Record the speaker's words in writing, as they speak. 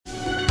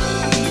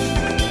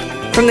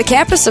From the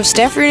campus of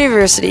Stanford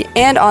University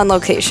and on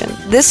location,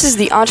 this is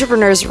the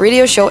Entrepreneurs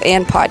Radio Show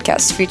and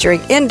Podcast, featuring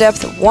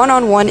in-depth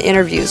one-on-one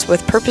interviews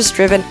with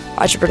purpose-driven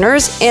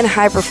entrepreneurs and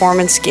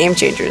high-performance game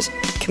changers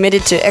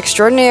committed to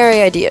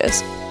extraordinary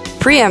ideas,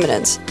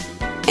 preeminence,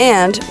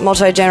 and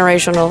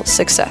multi-generational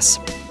success.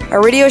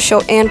 Our radio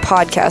show and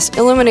podcast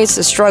illuminates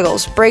the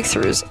struggles,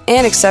 breakthroughs,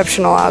 and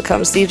exceptional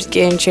outcomes these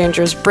game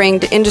changers bring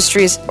to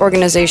industries,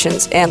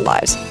 organizations, and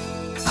lives.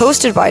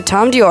 Hosted by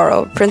Tom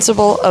Dioro,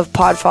 Principal of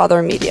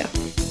Podfather Media.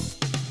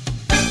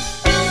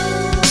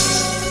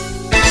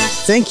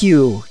 Thank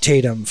you,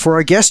 Tatum. For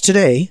our guest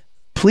today,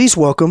 please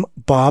welcome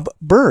Bob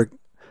Burg.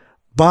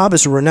 Bob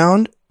is a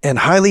renowned and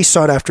highly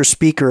sought-after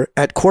speaker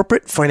at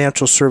corporate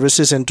financial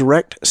services and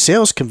direct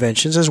sales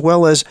conventions, as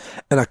well as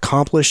an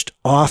accomplished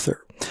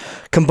author.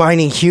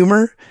 Combining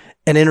humor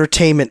and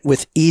entertainment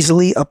with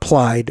easily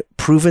applied,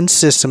 proven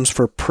systems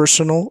for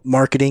personal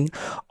marketing,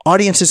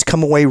 audiences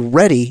come away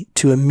ready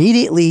to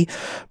immediately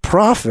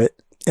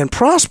profit and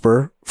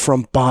prosper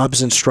from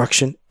Bob's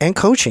instruction and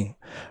coaching.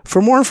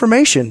 For more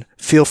information,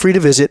 feel free to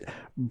visit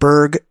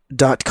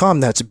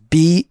burg.com. That's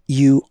BURG.com.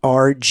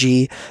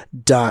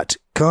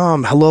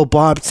 Hello,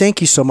 Bob.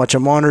 Thank you so much.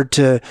 I'm honored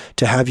to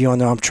have you on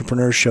the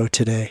Entrepreneur Show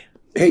today.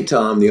 Hey,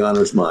 Tom. The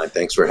honor's mine.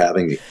 Thanks for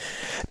having me.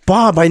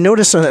 Bob, I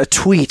noticed a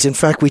tweet. In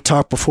fact, we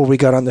talked before we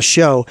got on the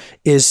show.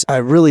 I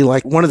really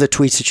like one of the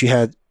tweets that you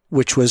had,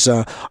 which was,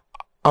 I'll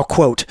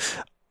quote,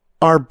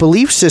 "Our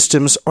belief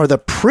systems are the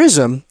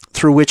prism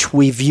through which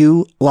we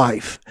view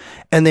life,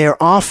 and they are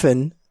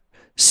often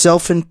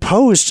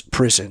self-imposed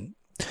prison."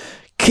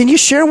 Can you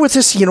share with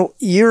us,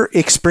 your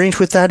experience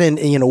with that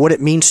and what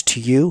it means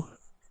to you?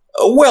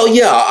 Well,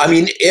 yeah. I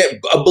mean,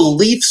 a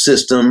belief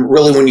system,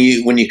 really,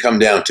 when you come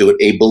down to it,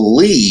 a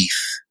belief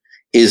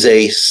is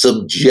a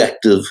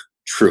subjective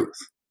truth.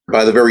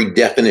 By the very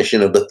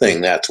definition of the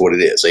thing, that's what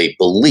it is. A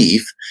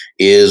belief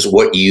is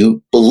what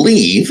you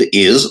believe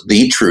is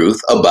the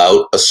truth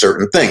about a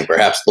certain thing,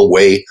 perhaps the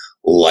way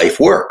life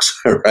works,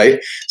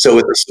 right? So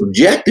it's a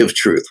subjective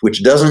truth,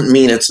 which doesn't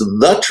mean it's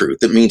the truth.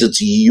 It means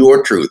it's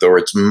your truth or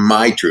it's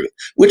my truth,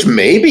 which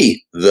may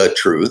be the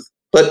truth,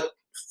 but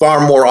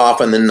far more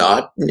often than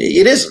not,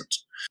 it isn't.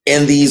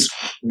 And these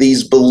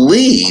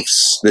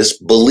beliefs, this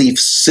belief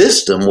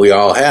system we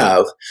all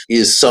have,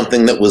 is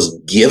something that was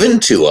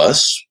given to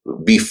us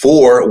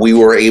before we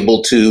were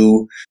able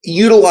to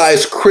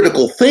utilize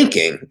critical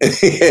thinking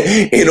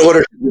in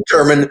order to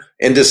determine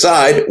and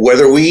decide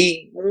whether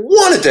we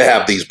wanted to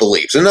have these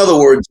beliefs. In other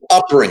words,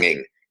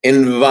 upbringing,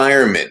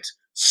 environment,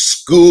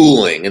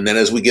 schooling, and then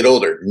as we get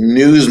older,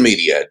 news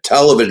media,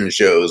 television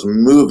shows,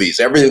 movies,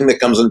 everything that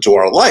comes into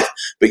our life.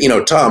 But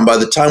Tom, by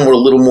the time we're a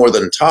little more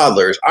than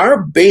toddlers,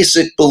 our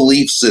basic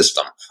belief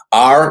system,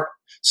 our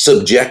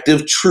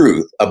subjective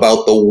truth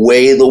about the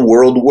way the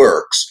world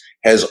works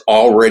has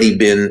already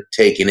been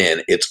taken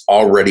in. It's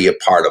already a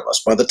part of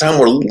us by the time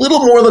we're a little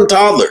more than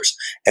toddlers.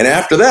 And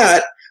after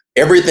that,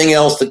 everything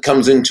else that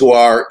comes into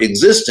our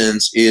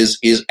existence is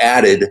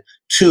added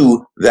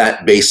to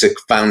that basic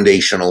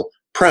foundational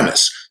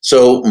premise.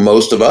 So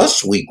most of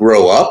us, we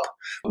grow up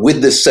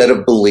with this set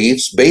of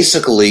beliefs.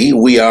 Basically,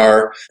 we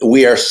are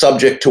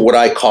subject to what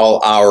I call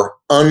our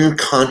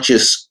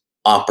unconscious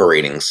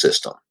operating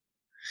system.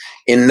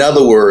 In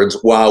other words,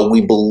 while we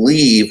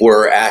believe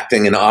we're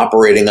acting and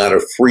operating out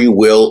of free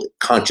will,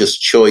 conscious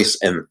choice,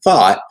 and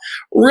thought,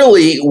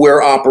 really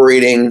we're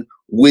operating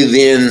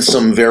within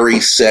some very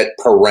set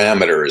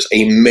parameters,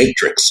 a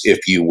matrix,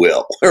 if you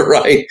will,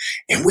 right?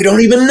 And we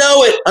don't even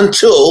know it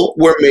until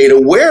we're made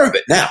aware of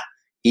it. Now,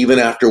 even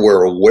after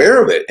we're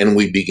aware of it and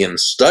we begin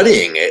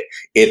studying it,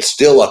 it's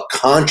still a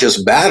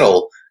conscious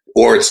battle,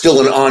 or it's still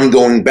an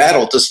ongoing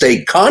battle to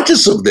stay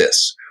conscious of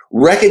this,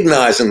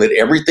 recognizing that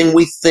everything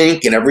we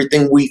think and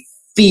everything we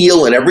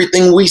feel and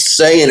everything we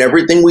say and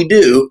everything we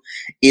do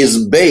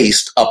is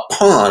based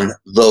upon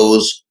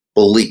those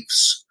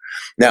beliefs.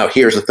 Now,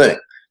 here's the thing.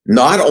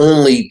 Not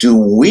only do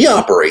we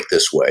operate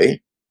this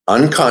way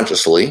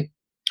unconsciously,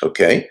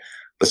 okay,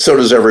 but so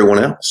does everyone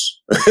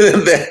else.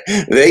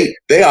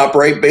 They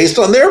operate based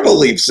on their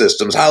belief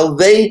systems, how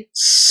they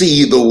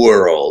see the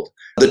world,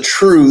 the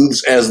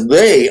truths as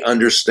they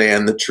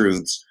understand the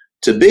truths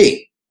to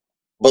be.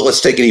 But let's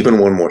take it even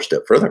one more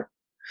step further.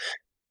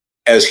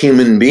 As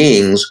human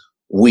beings,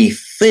 we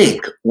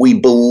think, we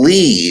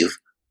believe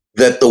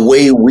that the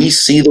way we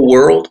see the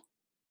world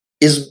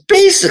is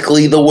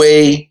basically the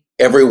way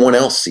everyone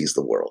else sees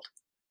the world,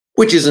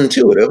 which is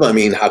intuitive. I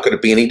mean, how could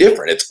it be any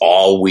different? It's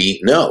all we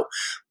know.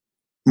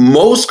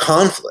 Most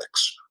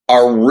conflicts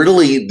are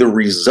really the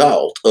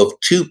result of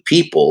two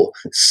people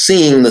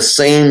seeing the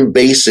same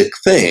basic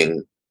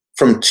thing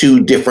from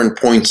two different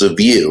points of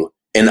view,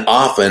 and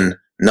often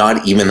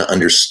not even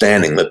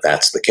understanding that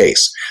that's the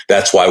case.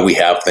 That's why we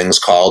have things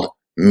called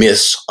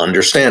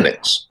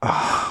misunderstandings.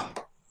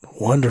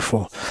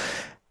 Wonderful.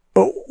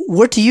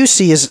 What do you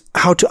see as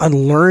how to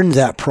unlearn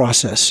that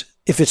process,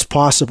 if it's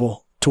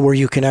possible? to where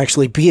you can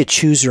actually be a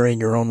chooser in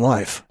your own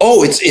life?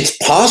 Oh, it's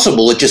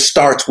possible. It just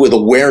starts with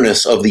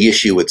awareness of the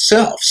issue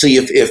itself. See,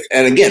 if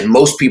and again,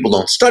 most people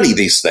don't study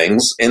these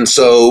things, and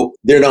so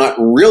they're not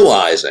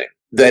realizing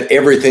that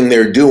everything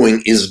they're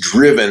doing is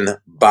driven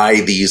by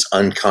these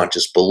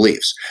unconscious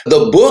beliefs.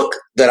 The book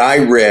that I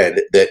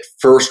read that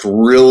first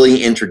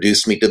really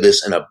introduced me to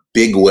this in a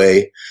big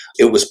way,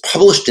 it was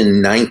published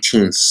in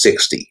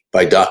 1960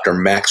 by Dr.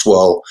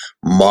 Maxwell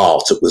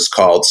Maltz. It was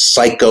called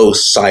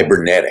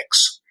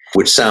Psycho-Cybernetics,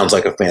 which sounds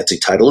like a fancy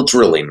title. It's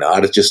really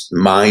not. It's just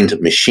mind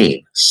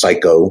machine,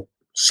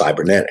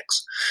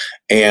 psycho-cybernetics.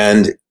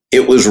 And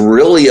it was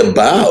really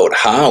about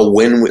how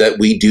that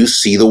we do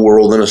see the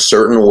world in a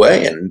certain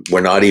way and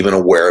we're not even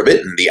aware of it.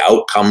 And the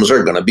outcomes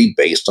are going to be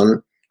based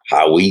on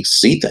how we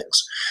see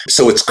things.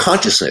 So it's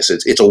consciousness.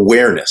 It's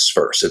awareness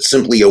first. It's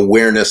simply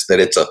awareness that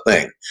it's a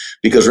thing.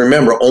 Because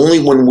remember, only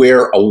when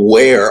we're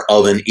aware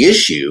of an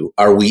issue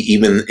are we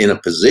even in a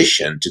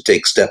position to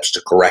take steps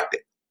to correct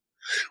it.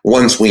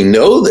 Once we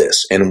know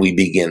this and we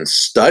begin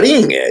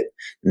studying it,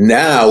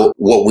 now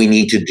what we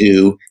need to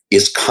do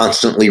is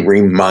constantly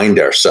remind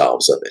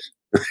ourselves of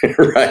it,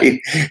 right?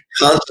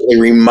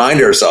 Constantly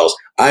remind ourselves.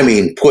 I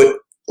mean, put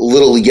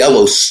little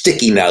yellow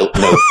sticky note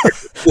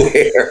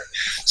where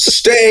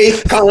stay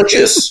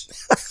conscious,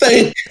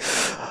 think,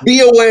 be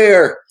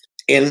aware.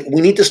 And we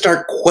need to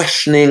start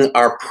questioning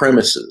our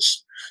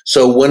premises.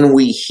 So when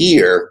we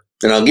hear,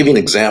 and I'll give you an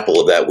example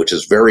of that, which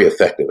is very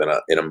effective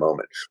in a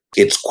moment.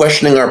 It's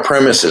questioning our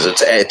premises.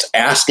 It's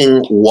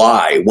asking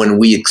why. When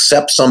we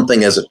accept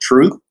something as a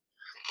truth,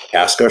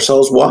 ask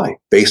ourselves why.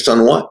 Based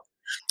on what?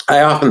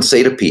 I often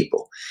say to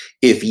people,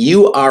 if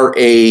you are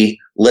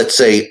let's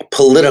say,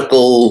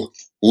 political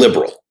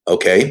liberal,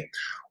 okay,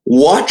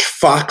 watch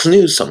Fox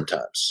News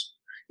sometimes.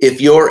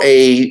 If you're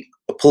a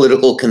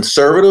political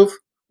conservative,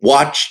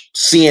 watch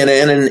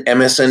CNN and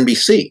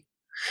MSNBC.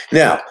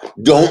 Now,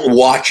 don't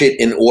watch it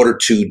in order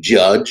to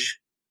judge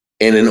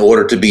and in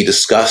order to be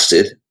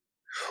disgusted,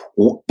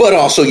 but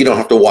also you don't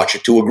have to watch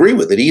it to agree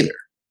with it either.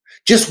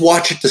 Just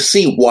watch it to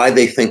see why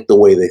they think the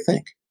way they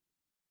think.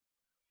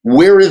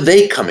 Where are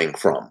they coming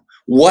from?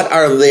 What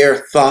are their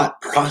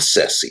thought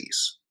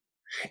processes?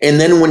 And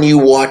then when you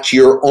watch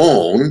your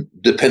own,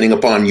 depending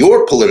upon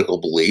your political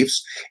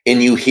beliefs,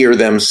 and you hear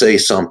them say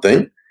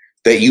something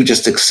that you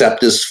just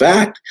accept as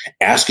fact,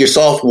 ask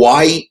yourself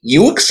why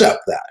you accept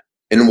that.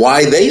 And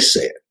why they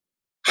say it.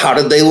 How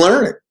did they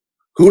learn it?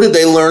 Who did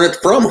they learn it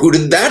from? Who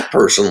did that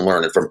person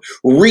learn it from?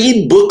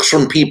 Read books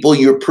from people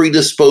you're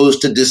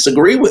predisposed to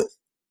disagree with,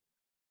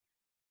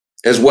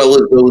 as well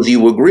as those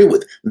you agree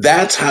with.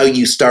 That's how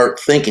you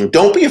start thinking.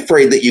 Don't be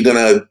afraid that you're going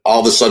to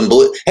all of a sudden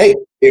believe, hey,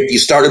 if you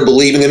started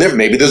believing in it,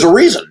 maybe there's a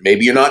reason.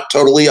 Maybe you're not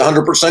totally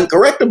 100%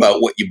 correct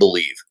about what you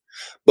believe.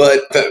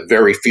 But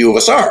very few of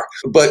us are.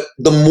 But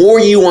the more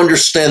you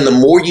understand, the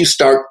more you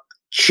start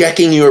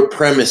checking your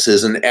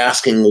premises and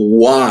asking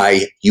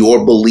why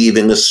you're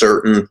believing a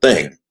certain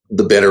thing,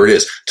 the better it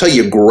is. I'll tell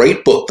you a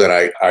great book that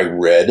I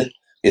read.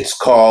 It's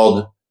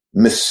called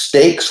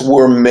Mistakes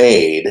Were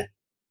Made,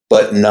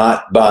 But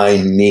Not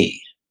by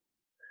Me.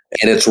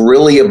 And it's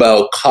really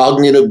about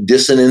cognitive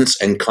dissonance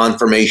and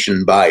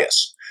confirmation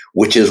bias,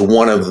 which is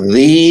one of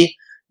the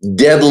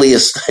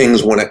deadliest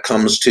things when it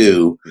comes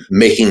to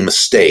making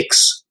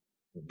mistakes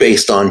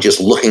based on just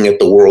looking at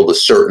the world a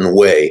certain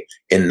way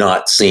and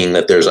not seeing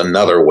that there's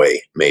another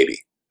way, maybe.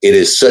 It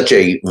is such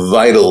a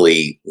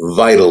vitally,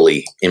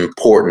 vitally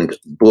important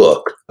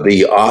book.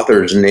 The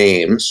authors'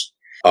 names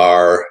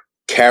are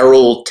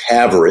Carol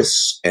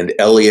Tavris and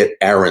Elliot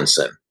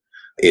Aronson.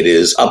 It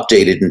is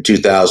updated in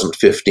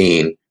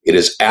 2015. It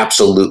is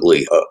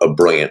absolutely a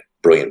brilliant,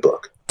 brilliant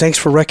book. Thanks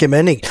for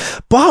recommending.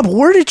 Bob,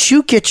 where did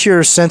you get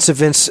your sense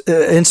of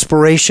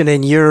inspiration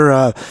and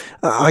your,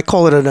 I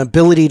call it an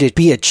ability to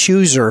be a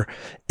chooser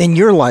in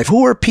your life?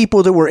 Who are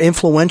people that were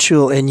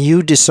influential in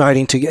you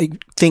deciding to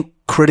think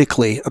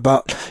critically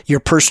about your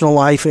personal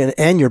life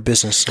and your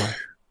business life?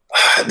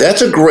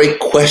 That's a great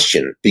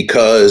question,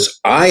 because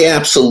I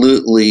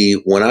absolutely,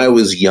 when I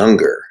was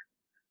younger,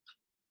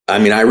 I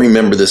mean, I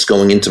remember this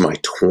going into my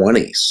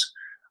 20s,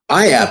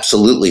 I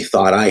absolutely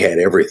thought I had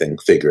everything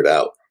figured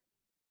out.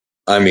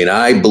 I mean,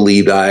 I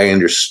believed I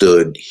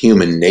understood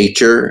human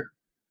nature,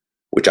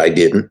 which I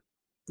didn't.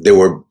 There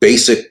were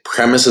basic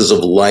premises of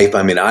life.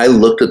 I mean, I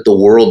looked at the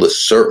world a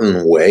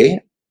certain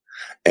way,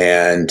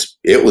 and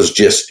it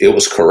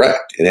was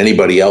correct. And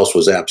anybody else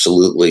was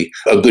absolutely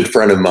a good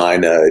friend of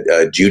mine,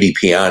 Judy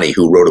Piani,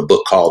 who wrote a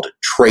book called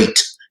Trait,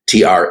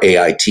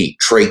 T-R-A-I-T,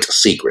 Trait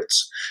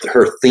Secrets.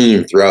 Her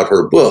theme throughout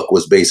her book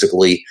was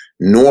basically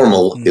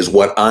normal is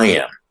what I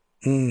am.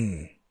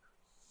 Mm.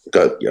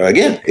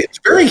 Again, it's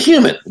very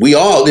human. We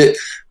all did.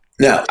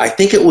 Now, I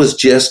think it was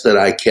just that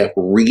I kept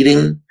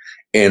reading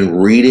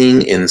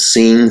and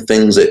seeing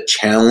things that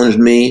challenged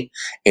me.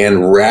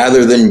 And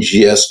rather than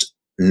just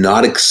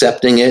not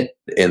accepting it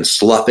and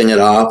sloughing it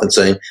off and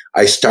saying,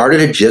 I started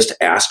to just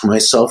ask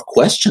myself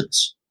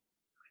questions.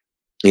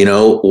 You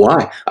know,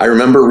 why? I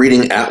remember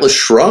reading Atlas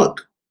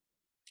Shrugged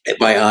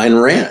by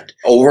Ayn Rand.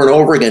 Over and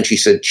over again, she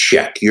said,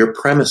 check your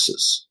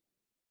premises.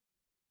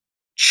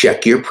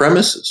 check your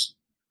premises.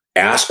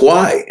 Ask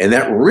why. And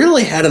that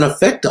really had an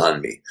effect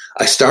on me.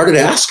 I started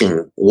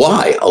asking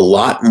why a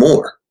lot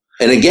more.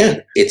 And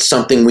again, it's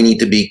something we need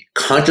to be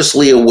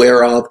consciously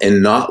aware of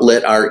and not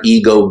let our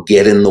ego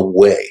get in the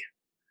way,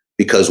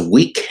 because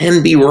we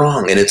can be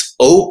wrong and it's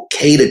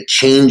okay to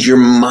change your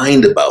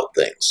mind about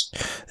things.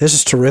 This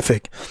is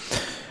terrific.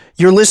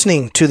 You're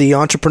listening to the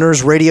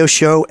Entrepreneurs Radio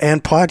Show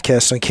and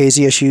podcast on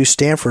KZSU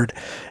Stanford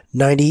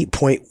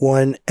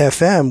 90.1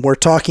 FM. We're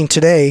talking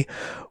today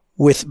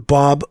with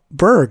Bob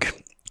Burg,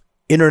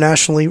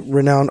 internationally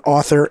renowned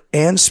author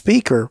and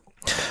speaker.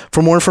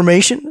 For more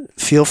information,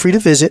 feel free to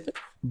visit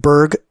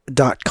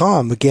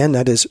burg.com. Again,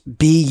 that is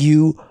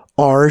BURG.com.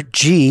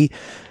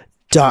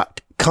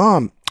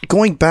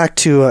 Going back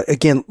to,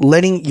 again,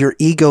 letting your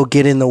ego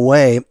get in the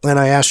way, and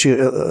I asked you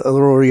a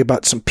little earlier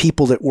about some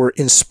people that were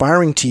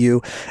inspiring to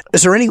you.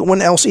 Is there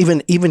anyone else,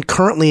 even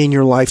currently in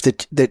your life,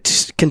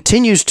 that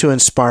continues to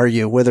inspire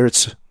you, whether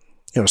it's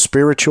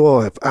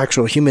spiritual,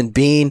 actual human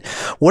being?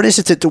 What is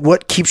it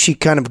what keeps you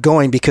kind of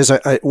going? Because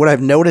what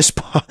I've noticed,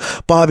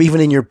 Bob, even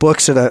in your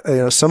books,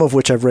 that some of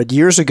which I've read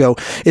years ago,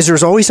 is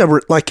there's always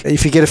like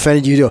if you get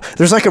offended,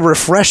 there's like a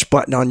refresh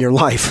button on your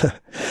life.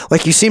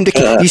 Like you seem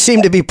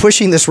to be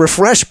pushing this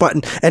refresh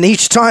button, and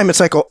each time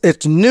it's like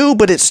it's new,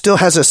 but it still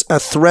has a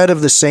thread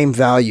of the same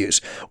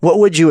values. What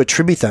would you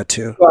attribute that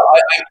to? Well,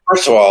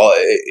 first of all,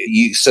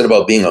 you said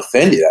about being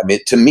offended. I mean,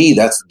 to me,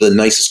 that's the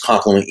nicest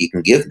compliment you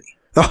can give me.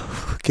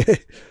 Oh, okay.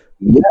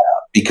 Yeah,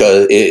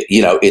 because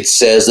it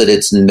says that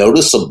it's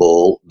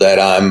noticeable that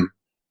I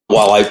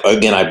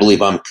believe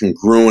I'm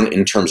congruent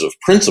in terms of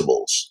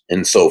principles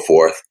and so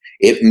forth.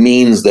 It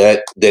means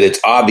that it's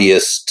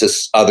obvious to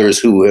others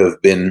who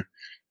have been,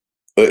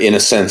 in a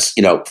sense,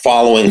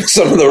 following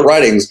some of the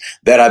writings,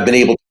 that I've been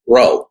able to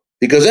grow,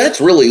 because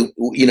that's really,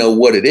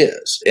 what it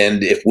is.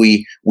 And if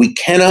we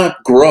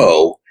cannot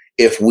grow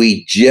if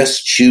we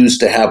just choose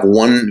to have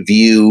one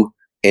view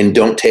and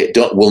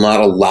will not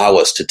allow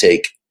us to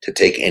take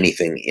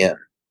anything in.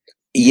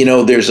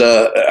 There's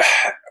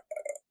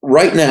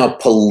right now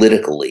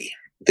politically,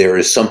 there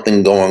is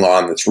something going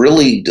on that's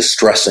really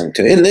distressing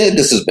to me. And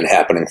this has been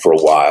happening for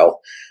a while,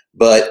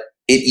 but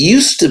it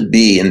used to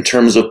be, in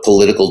terms of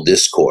political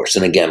discourse,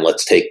 and again,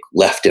 let's take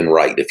left and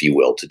right, if you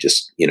will, to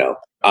just,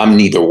 I'm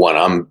neither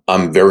one.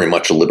 I'm very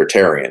much a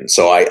libertarian.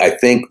 So I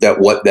think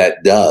that what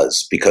that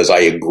does, because I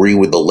agree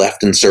with the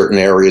left in certain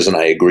areas and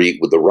I agree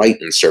with the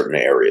right in certain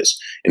areas,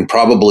 and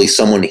probably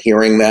someone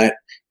hearing that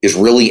is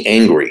really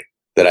angry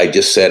that I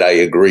just said I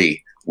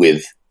agree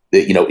with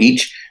anyone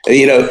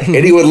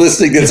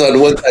listening that's on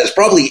one side is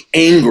probably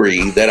angry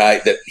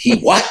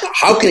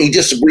how can he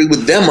disagree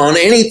with them on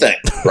anything,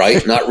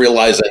 right? Not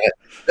realizing that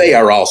they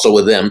are also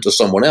with them to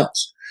someone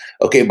else.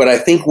 Okay, but I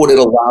think what it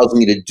allows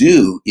me to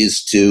do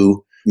is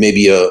to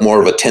maybe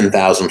more of a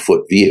 10,000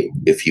 foot view,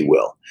 if you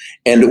will.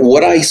 And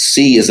what I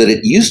see is that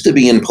it used to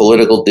be in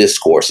political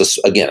discourse,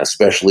 again,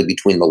 especially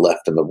between the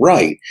left and the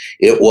right,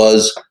 it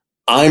was,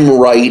 I'm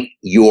right,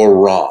 you're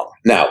wrong.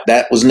 Now,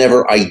 that was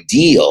never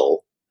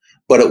ideal,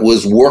 but it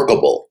was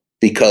workable,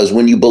 because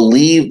when you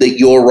believe that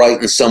you're right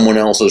and someone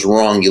else is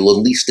wrong, you'll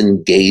at least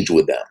engage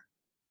with them,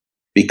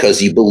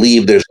 because you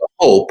believe there's a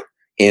hope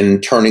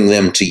in turning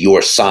them to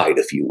your side,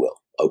 if you will.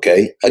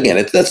 Okay.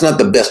 Again, that's not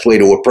the best way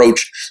to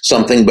approach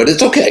something, but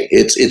it's okay.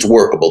 It's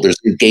workable. There's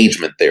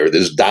engagement there.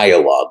 There's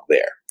dialogue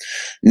there.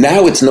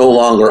 Now it's no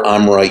longer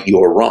I'm right,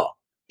 you're wrong.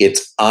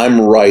 It's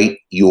I'm right,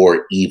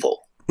 you're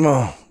evil.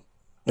 Oh,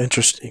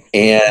 interesting.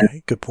 And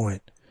okay, good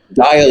point.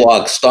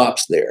 Dialogue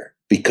stops there,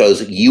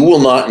 because you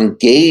will not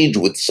engage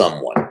with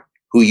someone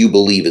who you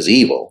believe is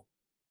evil,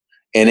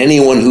 and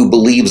anyone who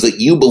believes that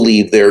you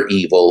believe they're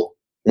evil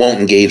won't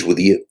engage with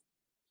you.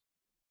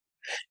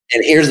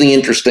 And here's the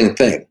interesting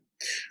thing.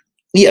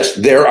 Yes,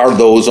 there are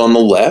those on the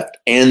left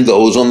and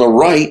those on the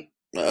right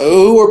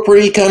who are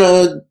pretty kind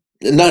of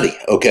nutty,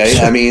 okay?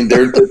 I mean,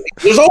 there's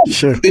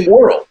always big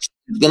worlds.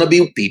 There's going to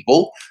be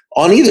people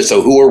on either,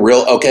 so who are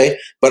real, okay?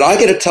 But I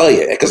got to tell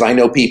you, because I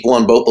know people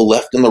on both the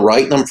left and the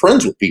right, and I'm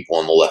friends with people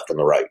on the left and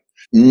the right,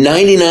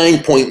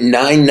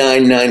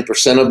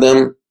 99.999% of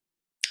them,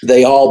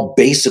 they all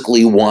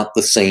basically want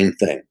the same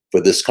thing for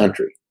this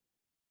country.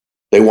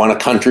 They want a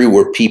country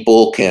where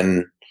people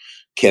can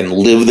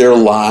live their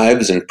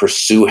lives and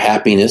pursue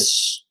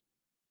happiness,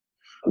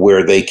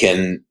 where they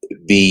can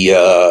be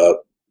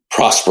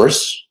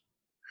prosperous,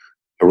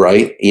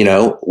 right?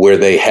 Where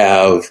they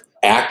have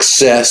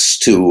access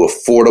to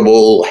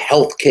affordable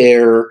health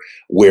care,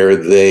 where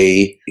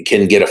they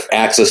can get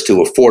access to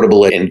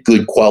affordable and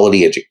good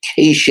quality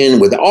education,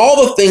 with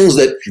all the things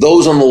that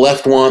those on the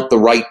left want, the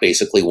right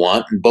basically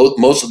want, and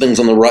most of the things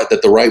on the right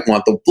that the right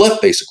want, the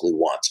left basically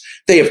wants.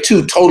 They have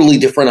two totally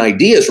different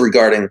ideas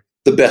regarding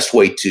the best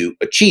way to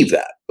achieve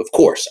that. Of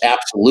course,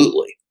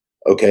 absolutely.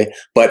 Okay.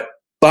 But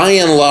by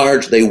and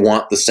large, they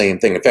want the same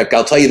thing. In fact,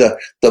 I'll tell you the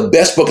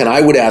best book, and I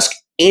would ask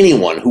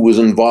anyone who was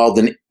involved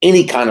in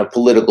any kind of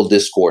political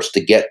discourse to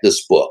get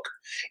this book.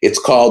 It's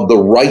called The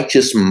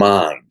Righteous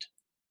Mind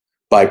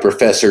by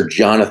Professor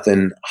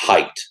Jonathan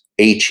Haidt,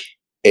 Haidt.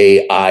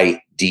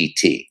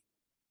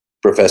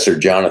 Professor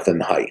Jonathan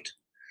Haidt,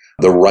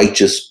 The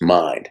Righteous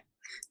Mind.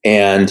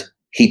 And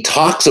he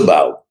talks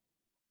about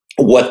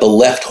what the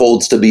left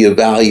holds to be of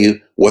value,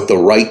 what the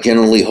right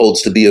generally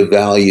holds to be of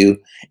value,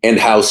 and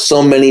how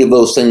so many of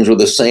those things are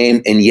the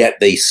same, and yet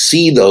they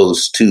see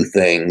those two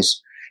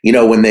things. You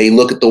know, when they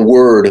look at the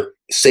word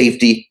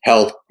safety,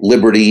 health,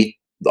 liberty,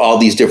 all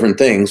these different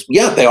things,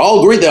 yeah, they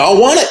all agree, they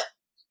all want it.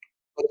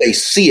 But they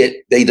see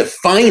it, they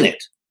define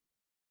it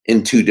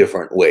in two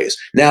different ways.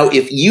 Now,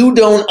 if you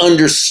don't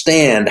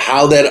understand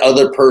how that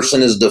other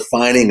person is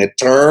defining a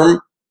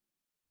term,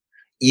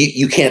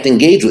 you can't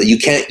engage with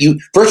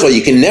it. First of all,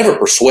 you can never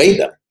persuade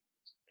them,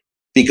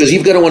 because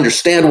you've got to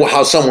understand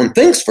how someone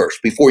thinks first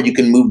before you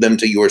can move them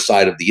to your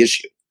side of the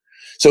issue.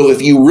 So if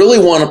you really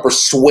want to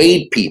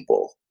persuade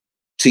people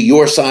to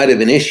your side of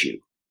an issue,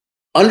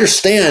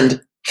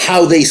 understand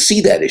how they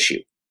see that issue.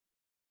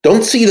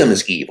 Don't see them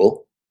as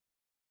evil.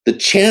 The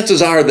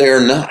chances are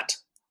they're not.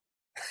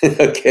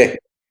 Okay.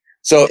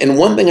 So, and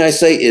one thing I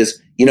say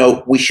is,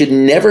 we should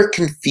never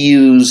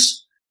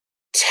confuse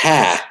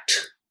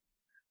tact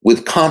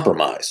with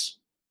compromise.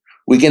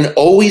 We can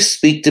always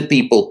speak to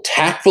people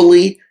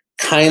tactfully,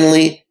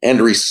 kindly, and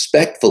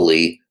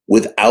respectfully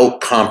without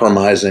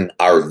compromising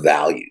our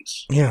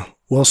values. Yeah,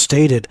 well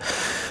stated.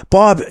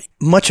 Bob,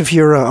 much of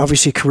your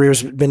obviously career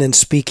has been in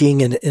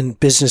speaking and in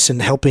business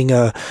and helping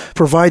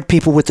provide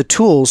people with the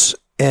tools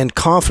and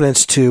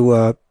confidence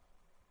to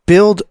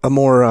build a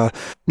more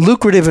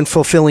lucrative and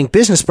fulfilling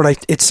business.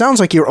 But it sounds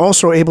like you're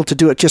also able to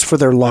do it just for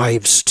their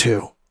lives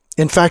too.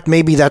 In fact,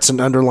 maybe that's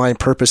an underlying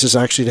purpose, is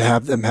actually to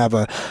have them have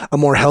a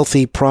more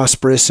healthy,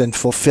 prosperous, and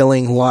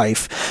fulfilling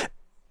life.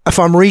 If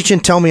I'm reaching,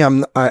 tell me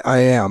I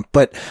am.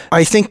 But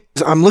I think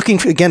I'm looking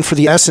again for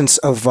the essence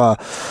of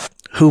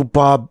who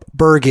Bob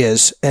Burg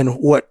is and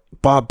what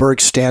Bob Burg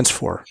stands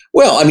for.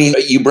 Well, I mean,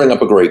 you bring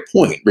up a great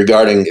point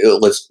regarding,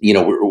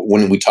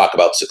 when we talk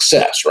about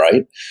success,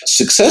 right?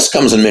 Success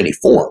comes in many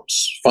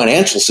forms.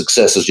 Financial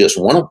success is just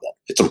one of them.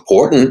 It's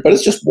important, but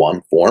it's just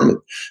one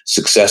form.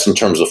 Success in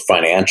terms of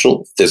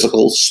financial,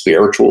 physical,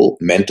 spiritual,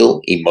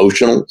 mental,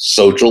 emotional,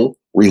 social,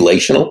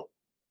 relational.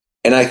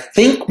 And I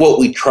think what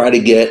we try to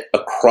get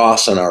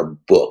across in our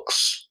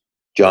books,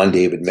 John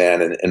David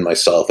Mann and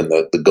myself in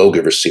the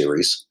Go-Giver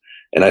series,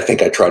 and I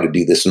think I try to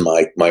do this in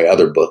my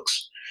other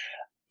books,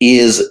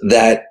 is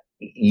that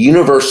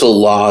universal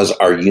laws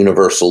are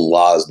universal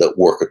laws that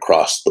work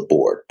across the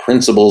board.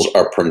 Principles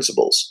are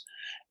principles.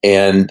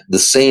 And the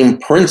same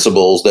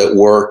principles that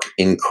work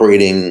in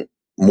creating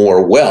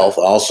more wealth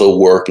also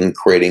work in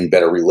creating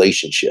better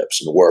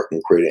relationships and work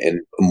in creating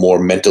more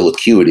mental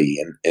acuity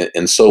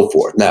and so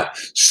forth. Now,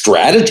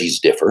 strategies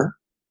differ,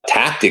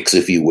 tactics,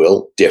 if you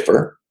will,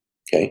 differ,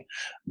 okay?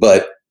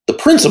 But the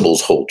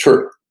principles hold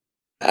true.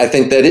 I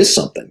think that is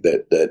something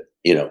that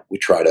we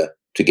try to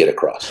get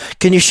across.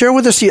 Can you share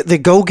with us the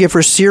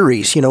Go-Giver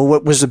series?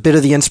 What was a bit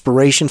of the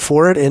inspiration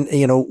for it,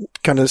 and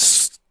kind of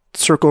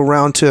circle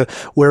around to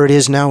where it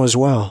is now as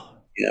well?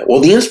 Yeah. Well,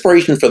 the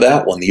inspiration for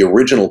that one, the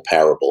original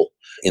parable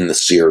in the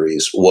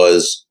series,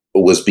 was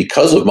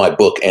because of my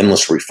book,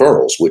 Endless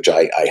Referrals, which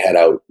I had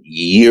out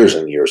years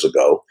and years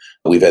ago.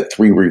 We've had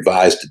 3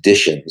 revised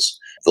editions.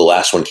 The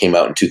last one came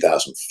out in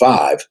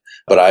 2005,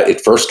 but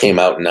it first came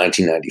out in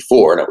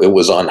 1994, and it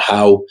was on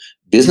how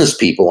business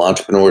people,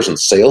 entrepreneurs, and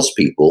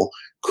salespeople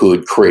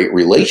could create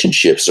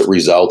relationships that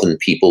result in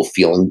people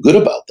feeling good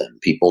about them,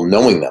 people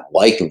knowing them,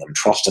 liking them,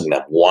 trusting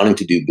them, wanting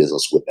to do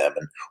business with them,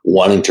 and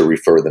wanting to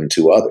refer them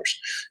to others.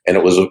 And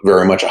it was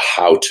very much a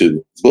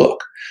how-to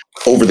book.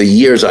 Over the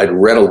years, I'd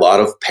read a lot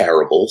of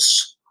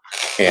parables,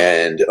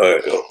 and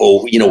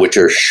which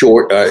are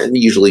short,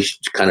 usually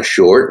kind of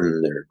short,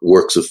 and they're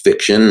works of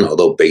fiction,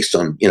 although based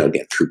on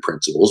again true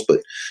principles,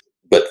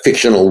 but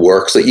fictional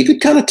works that you could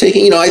kind of take.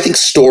 I think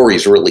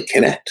stories really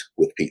connect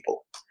with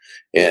people.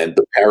 And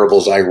the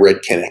parables I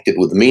read connected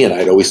with me, and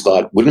I'd always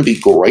thought, wouldn't it be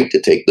great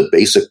to take the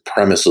basic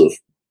premise of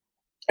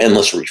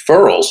Endless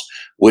Referrals,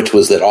 which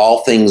was that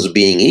all things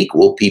being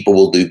equal, people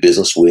will do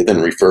business with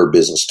and refer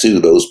business to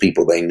those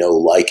people they know,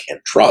 like, and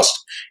trust,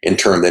 and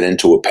turn that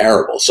into a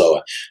parable.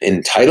 So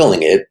in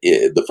titling it,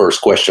 the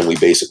first question we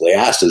basically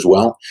asked is,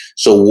 well,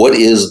 so what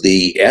is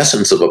the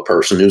essence of a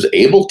person who's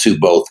able to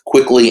both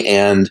quickly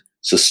and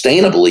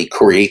sustainably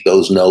create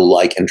those know,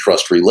 like, and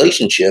trust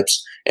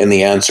relationships? And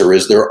the answer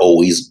is they're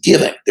always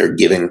giving. They're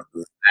giving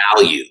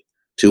value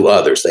to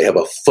others. They have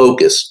a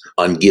focus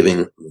on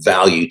giving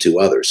value to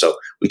others. So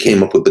we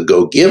came up with the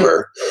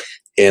Go-Giver,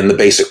 and the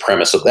basic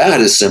premise of that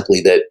is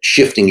simply that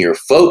shifting your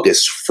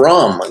focus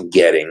from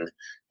getting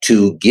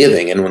to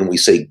giving. And when we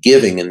say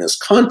giving in this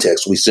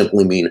context, we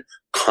simply mean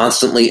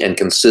constantly and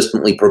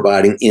consistently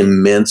providing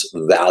immense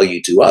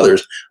value to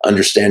others,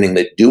 understanding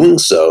that doing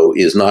so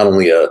is not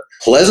only a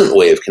pleasant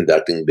way of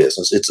conducting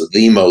business, it's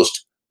the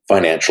most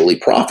financially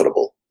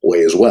profitable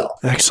way as well.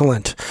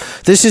 Excellent.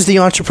 This is the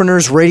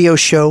Entrepreneurs Radio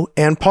Show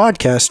and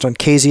Podcast on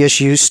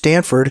KZSU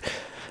Stanford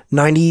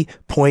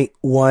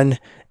 90.1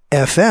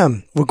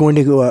 FM. We're going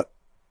to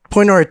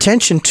point our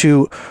attention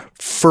to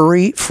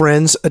Furry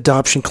Friends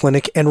Adoption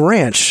Clinic and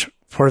Ranch.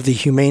 part of the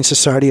Humane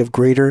Society of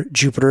Greater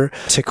Jupiter,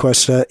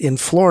 Tequesta in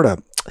Florida.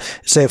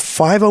 It's a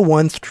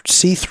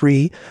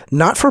 501c3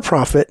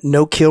 not-for-profit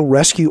no-kill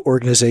rescue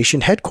organization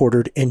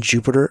headquartered in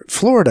Jupiter,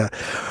 Florida.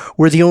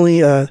 They're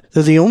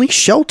the only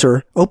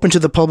shelter open to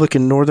the public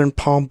in northern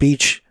Palm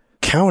Beach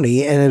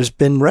County and has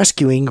been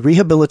rescuing,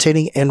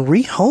 rehabilitating, and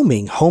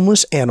rehoming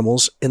homeless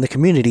animals in the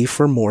community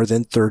for more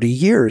than 30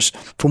 years.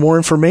 For more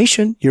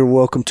information, you're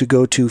welcome to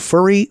go to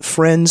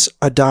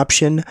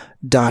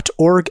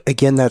furryfriendsadoption.org.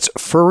 Again, that's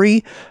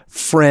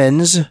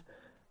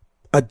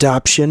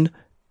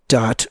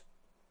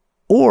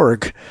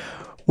furryfriendsadoption.org.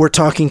 We're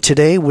talking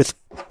today with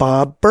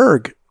Bob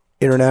Burg,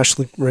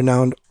 internationally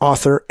renowned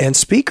author and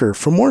speaker.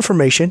 For more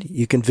information,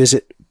 you can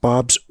visit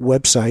Bob's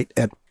website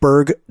at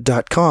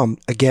burg.com.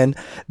 Again,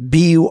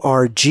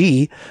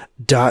 burg.com.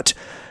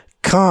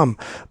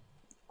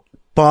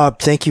 Bob,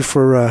 thank you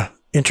for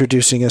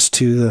introducing us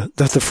to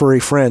the Furry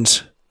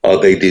Friends. Oh,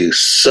 they do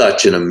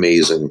such an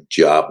amazing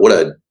job. What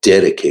a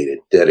dedicated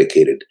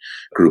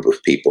group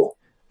of people.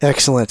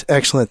 Excellent.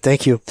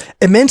 Thank you.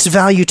 Immense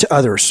value to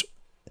others.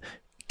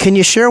 Can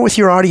you share with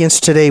your audience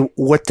today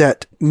what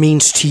that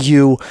means to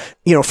you,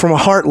 from a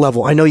heart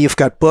level? I know you've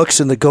got books,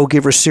 and the Go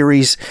Giver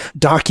series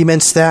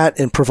documents that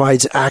and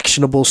provides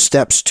actionable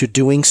steps to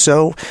doing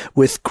so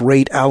with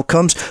great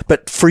outcomes.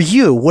 But for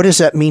you, what does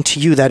that mean to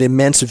you, that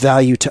immense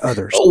value to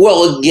others?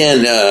 Well,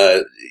 again,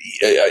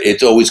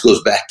 it always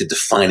goes back to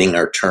defining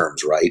our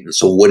terms, right? And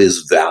so what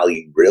is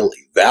value really?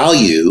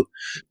 Value,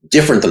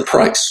 different than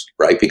price,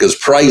 right? Because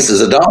price is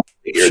a dollar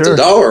figure. Sure. It's a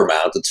dollar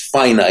amount. It's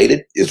finite.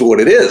 It is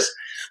what it is.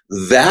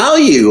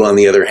 Value, on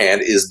the other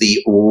hand, is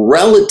the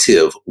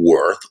relative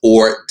worth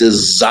or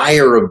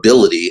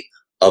desirability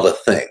of a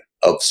thing,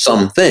 of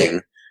something,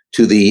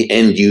 to the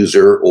end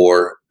user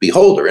or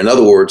beholder. In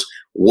other words,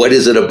 what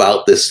is it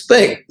about this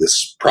thing,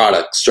 this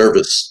product,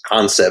 service,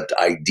 concept,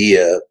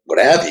 idea, what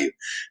have you,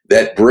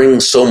 that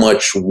brings so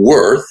much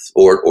worth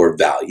or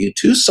value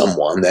to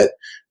someone that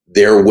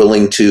they're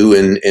willing to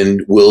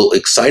and will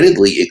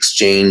excitedly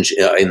exchange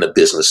in the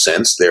business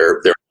sense,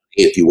 their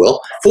if you will,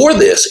 for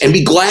this, and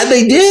be glad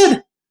they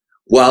did,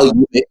 while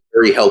you make a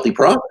very healthy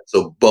profit.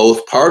 So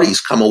both parties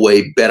come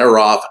away better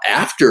off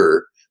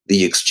after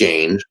the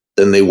exchange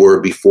than they were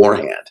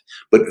beforehand.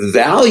 But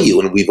value,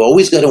 and we've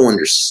always got to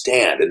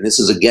understand, and this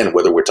is, again,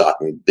 whether we're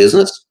talking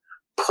business,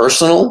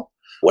 personal,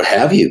 what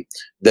have you,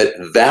 that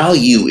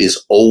value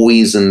is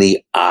always in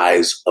the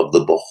eyes of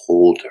the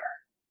beholder.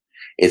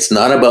 It's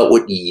not about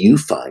what you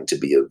find to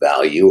be of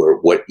value or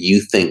what you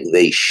think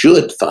they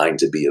should find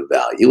to be of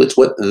value. It's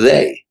what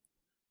they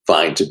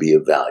find to be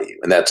of value.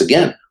 And that's,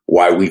 again,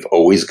 why we've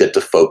always got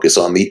to focus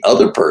on the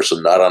other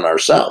person, not on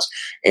ourselves.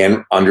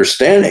 And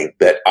understanding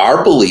that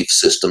our belief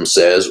system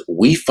says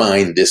we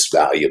find this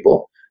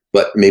valuable,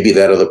 but maybe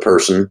that other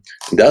person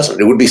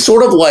doesn't. It would be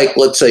sort of like,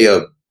 let's say,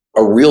 a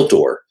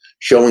realtor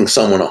showing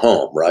someone a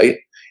home, right?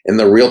 And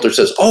the realtor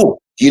says, oh,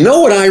 do you know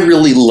what I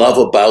really love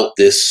about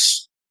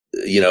this,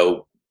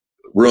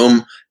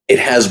 room? It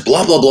has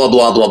blah, blah, blah,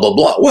 blah, blah, blah,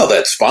 blah. Well,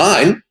 that's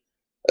fine.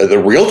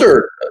 The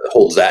realtor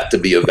holds that to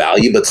be of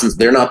value, but since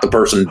they're not the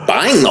person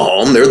buying the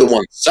home, they're the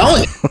one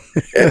selling it.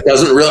 It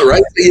doesn't really,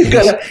 right? So you've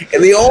got to,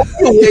 and the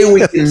only way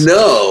we can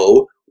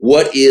know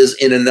what is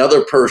in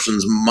another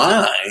person's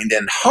mind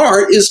and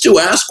heart is to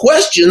ask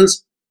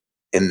questions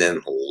and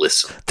then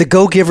listen. The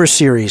Go Giver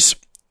series,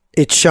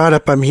 it shot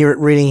up, I'm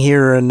reading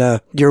here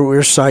on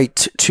your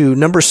site, to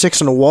number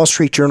 6 on the Wall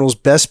Street Journal's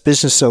best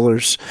business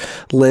sellers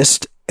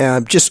list,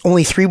 just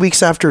only 3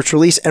 weeks after its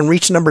release, and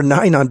reached number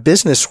 9 on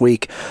Business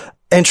Week,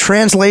 and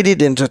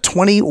translated into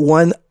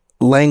 21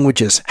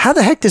 languages. How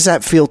the heck does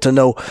that feel to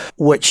know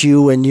what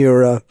you and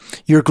your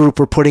group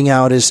are putting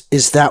out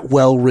is that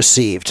well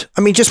received?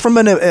 I mean, just from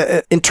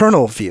an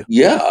internal view.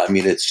 Yeah, I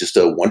mean, it's just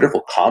a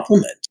wonderful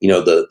compliment.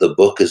 The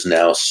book is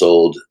now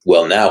sold,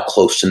 now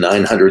close to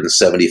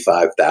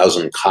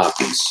 975,000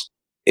 copies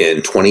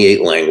in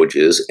 28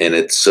 languages, and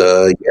it's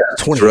really,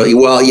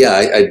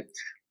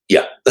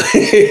 yeah.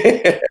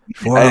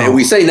 Wow. And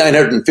we say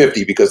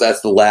 950 because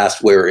that's the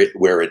last where it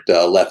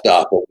left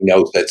off. But we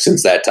know that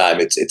since that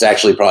time, it's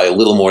actually probably a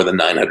little more than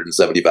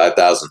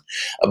 975,000.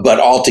 But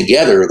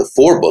altogether, the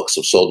 4 books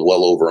have sold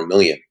well over 1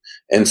 million.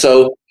 And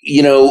so,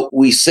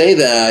 we say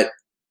that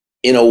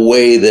in a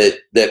way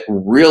that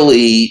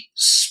really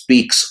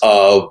speaks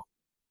of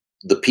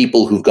the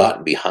people who've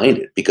gotten behind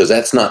it, because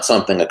that's not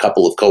something a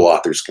couple of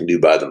co-authors can do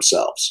by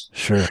themselves.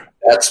 Sure.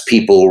 That's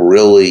people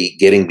really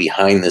getting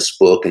behind this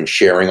book and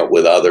sharing it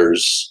with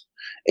others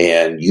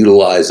and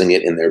utilizing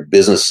it in their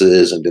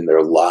businesses and in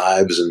their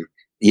lives. And,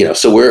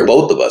 so we're,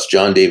 both of us,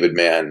 John David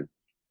Mann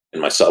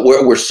and myself,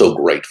 we're so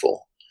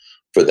grateful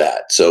for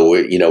that. So,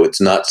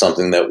 it's not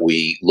something that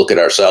we look at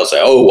ourselves and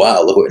say, oh,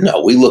 wow,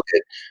 no, we look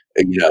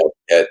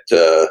at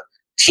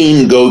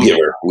Team Go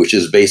Giver, which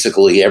is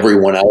basically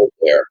everyone out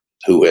there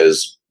who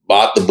has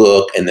bought the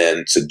book and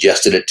then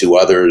suggested it to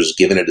others,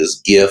 given it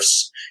as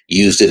gifts,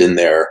 used it in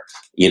their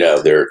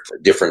there are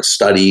different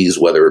studies,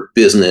 whether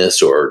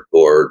business or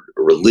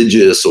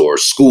religious or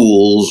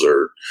schools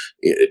or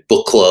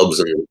book clubs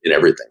and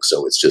everything.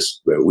 So it's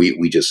just,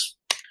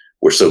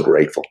 we're so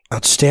grateful.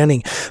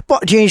 Outstanding. Well,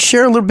 Jane,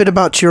 share a little bit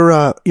about your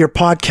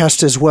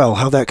podcast as well,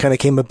 how that kind of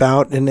came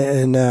about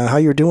and how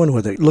you're doing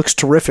with it. It looks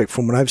terrific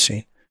from what I've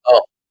seen.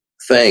 Oh,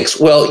 thanks.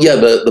 Well, yeah,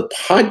 the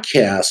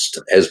podcast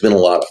has been a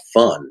lot of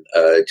fun.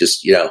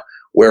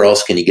 Where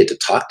else can you get to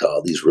talk to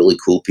all these really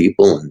cool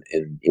people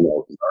and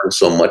learn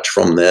so much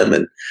from them?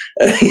 And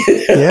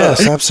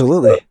yes,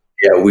 absolutely.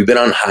 Yeah, we've been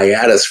on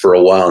hiatus for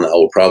a while now.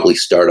 We'll probably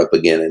start up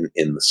again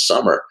in the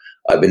summer.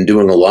 I've been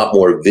doing a lot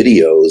more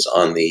videos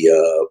on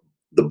the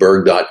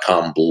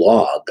Burg.com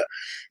blog.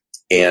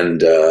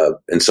 And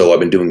so I've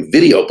been doing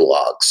video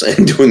blogs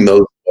and doing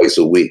those twice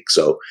a week.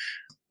 So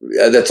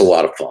that's a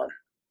lot of fun.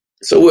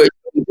 So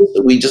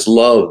we just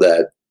love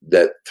that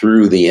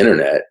through the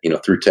internet,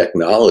 through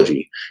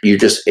technology, you're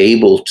just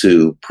able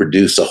to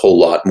produce a whole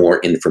lot more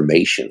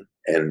information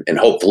and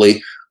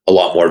hopefully a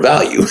lot more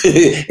value.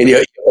 And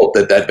you hope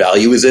that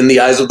value is in the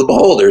eyes of the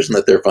beholders and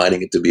that they're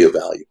finding it to be of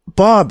value.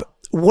 Bob,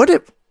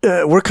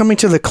 we're coming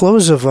to the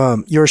close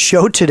of your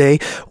show today.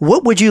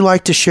 What would you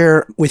like to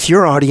share with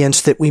your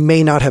audience that we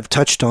may not have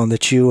touched on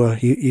that you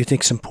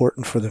think is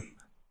important for them?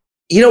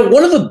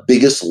 One of the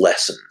biggest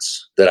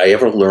lessons that I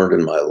ever learned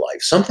in my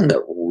life, something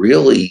that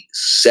really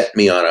set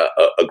me on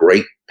a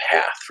great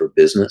path for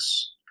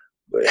business,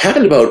 it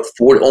happened about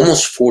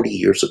almost 40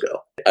 years ago.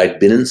 I'd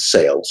been in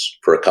sales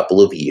for a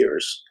couple of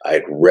years. I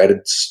had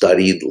read,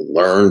 studied,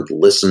 learned,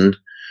 listened,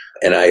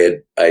 and I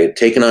had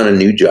taken on a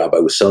new job. I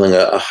was selling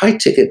a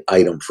high-ticket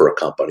item for a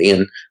company,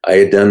 and I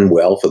had done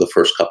well for the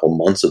first couple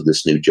months of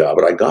this new job,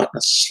 but I got in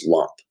a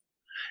slump,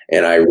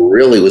 and I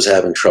really was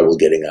having trouble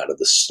getting out of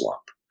the slump.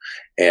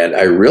 And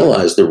I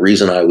realized the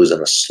reason I was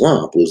in a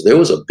slump was there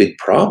was a big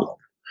problem.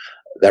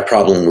 That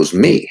problem was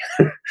me,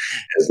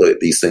 as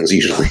these things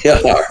usually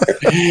are.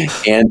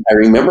 And I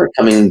remember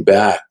coming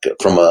back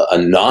from a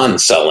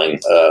non-selling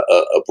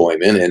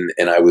appointment,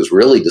 and I was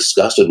really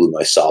disgusted with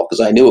myself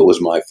because I knew it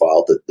was my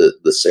fault that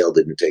the sale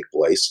didn't take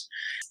place.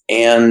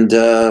 And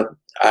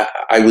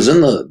I was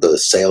in the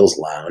sales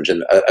lounge,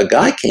 and a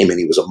guy came in.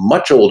 He was a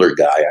much older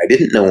guy. I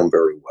didn't know him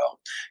very well.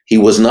 He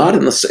was not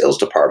in the sales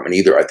department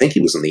either. I think he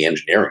was in the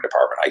engineering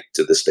department.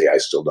 To this day, I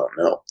still don't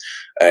know.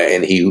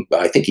 And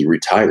I think he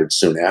retired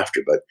soon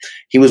after. But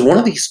he was one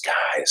of these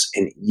guys,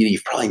 and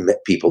you've probably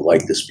met people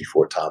like this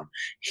before, Tom.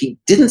 He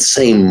didn't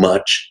say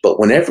much, but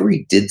whenever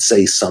he did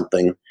say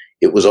something,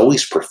 it was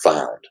always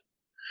profound.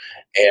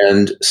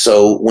 And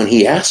so when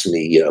he asked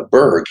me,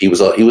 Burg, he was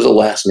a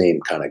last name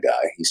kind of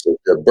guy. He said,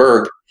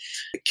 Burg,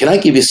 can I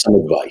give you some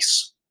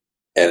advice?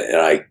 And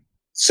I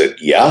said,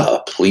 yeah,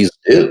 please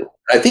do.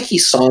 I think he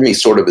saw me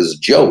sort of as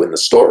Joe in the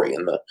story,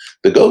 in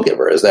the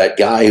Go-Giver, as that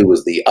guy who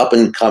was the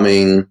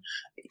up-and-coming,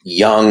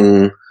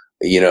 young,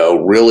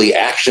 really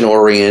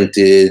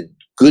action-oriented,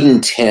 good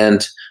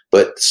intent,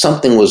 but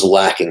something was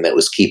lacking that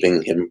was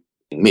keeping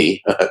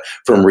me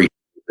from reaching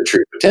the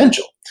true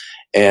potential.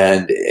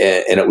 And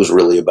it was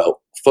really about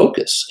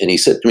focus. And he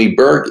said to me,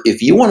 Burg,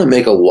 if you want to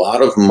make a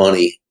lot of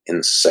money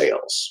in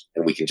sales,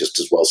 and we can just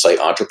as well say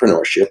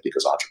entrepreneurship,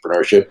 because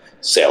entrepreneurship,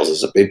 sales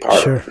is a big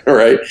part of it,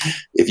 right?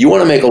 If you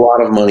want to make a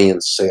lot of money in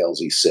sales,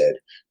 he said,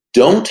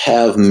 don't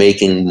have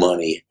making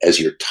money as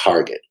your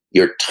target.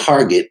 Your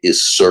target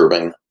is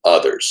serving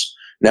others.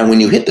 Now,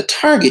 when you hit the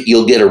target,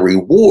 you'll get a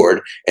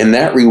reward, and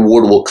that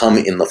reward will come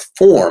in the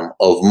form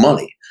of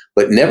money.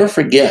 But never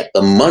forget,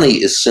 the money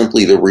is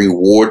simply the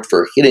reward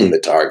for hitting the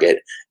target.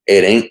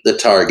 It ain't the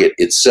target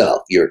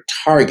itself. Your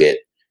target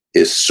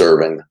is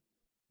serving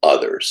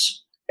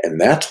others.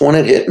 And that's when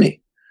it hit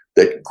me,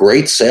 that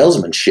great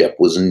salesmanship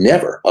was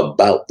never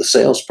about the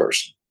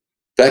salesperson.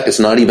 In fact, it's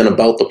not even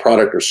about the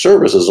product or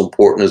service, as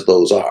important as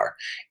those are.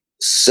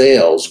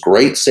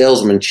 Great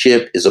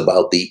salesmanship is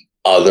about the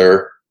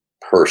other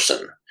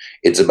person.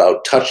 It's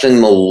about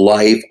touching the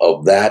life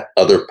of that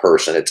other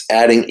person. It's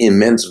adding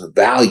immense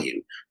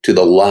value to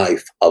the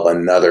life of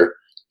another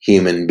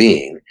human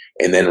being,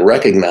 and then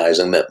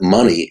recognizing that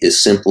money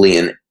is simply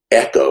an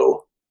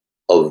echo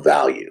of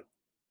value.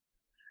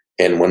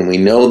 And when we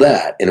know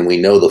that, and we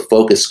know the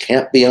focus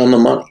can't be on the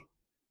money,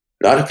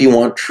 not if you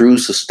want true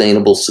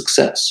sustainable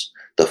success,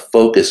 the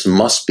focus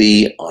must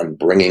be on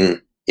bringing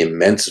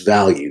immense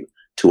value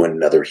to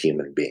another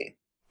human being.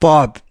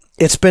 Bob,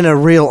 it's been a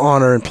real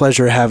honor and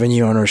pleasure having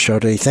you on our show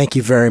today. Thank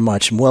you very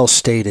much, and well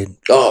stated.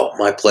 Oh,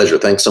 my pleasure.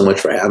 Thanks so much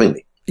for having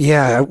me.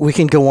 Yeah, we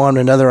can go on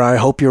another. I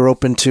hope you're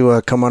open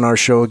to come on our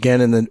show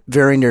again in the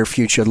very near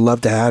future. I'd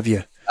love to have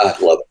you. I'd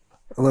love it.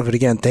 I love it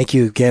again. Thank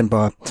you again,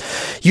 Bob.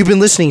 You've been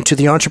listening to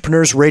the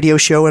Entrepreneurs Radio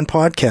Show and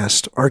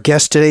Podcast. Our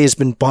guest today has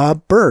been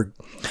Bob Burg.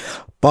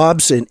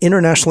 Bob's an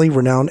internationally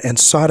renowned and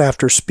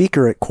sought-after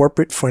speaker at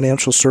corporate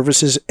financial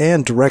services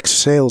and direct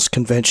sales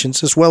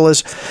conventions, as well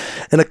as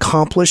an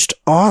accomplished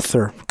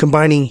author,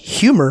 combining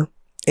humor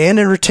and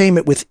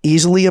entertainment with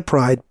easily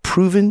applied,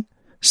 proven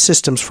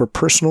systems for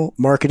personal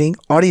marketing.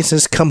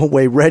 Audiences come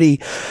away ready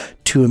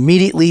to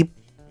immediately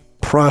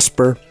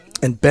prosper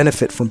and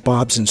benefit from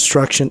Bob's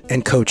instruction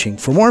and coaching.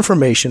 For more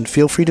information,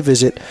 feel free to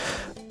visit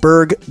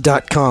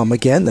burg.com.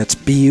 Again, that's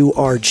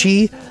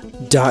BURG.com.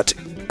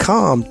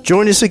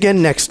 Join us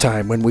again next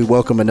time when we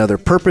welcome another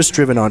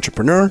purpose-driven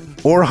entrepreneur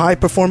or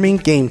high-performing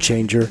game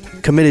changer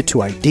committed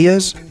to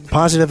ideas,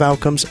 positive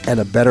outcomes,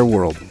 and a better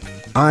world.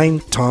 I'm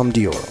Tom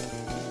Dioro.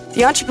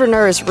 The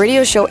Entrepreneurs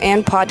radio show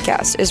and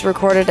podcast is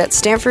recorded at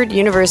Stanford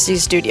University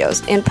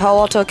Studios in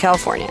Palo Alto,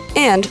 California,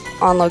 and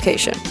on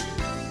location.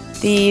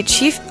 The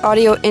chief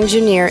audio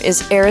engineer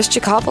is Eris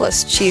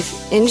Chikopoulos. Chief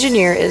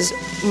engineer is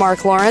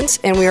Mark Lawrence,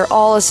 and we are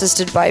all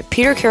assisted by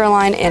Peter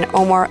Caroline and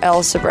Omar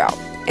L. Sabrao.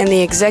 And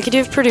the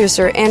executive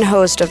producer and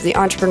host of the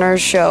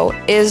Entrepreneurs Show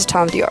is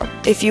Tom Dioro.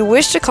 If you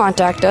wish to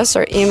contact us,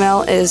 our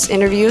email is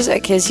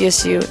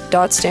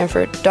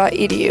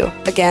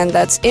interviews@kzsu.stanford.edu. Again,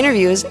 that's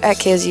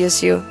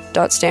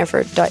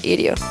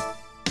interviews@kzsu.stanford.edu.